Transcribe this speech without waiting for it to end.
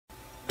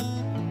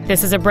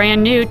This is a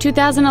brand new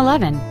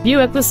 2011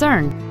 Buick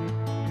Lucerne.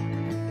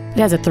 It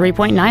has a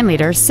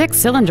 3.9-liter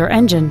six-cylinder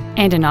engine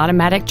and an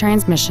automatic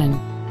transmission.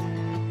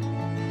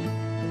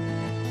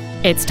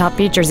 Its top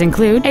features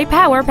include a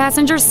power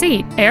passenger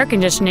seat, air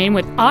conditioning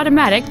with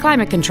automatic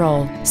climate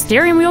control,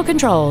 steering wheel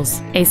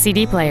controls, a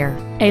CD player,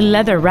 a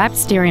leather-wrapped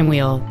steering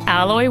wheel,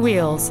 alloy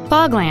wheels,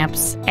 fog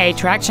lamps, a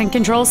traction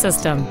control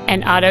system,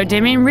 an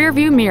auto-dimming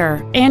rearview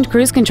mirror, and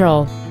cruise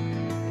control.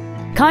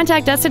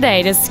 Contact us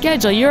today to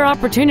schedule your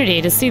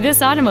opportunity to see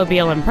this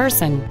automobile in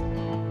person.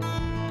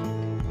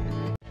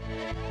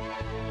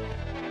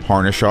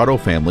 Harnish Auto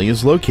Family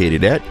is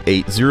located at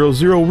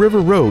 800 River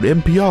Road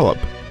in Puyallup.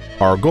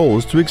 Our goal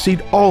is to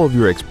exceed all of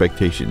your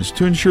expectations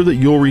to ensure that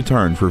you'll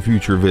return for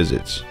future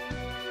visits.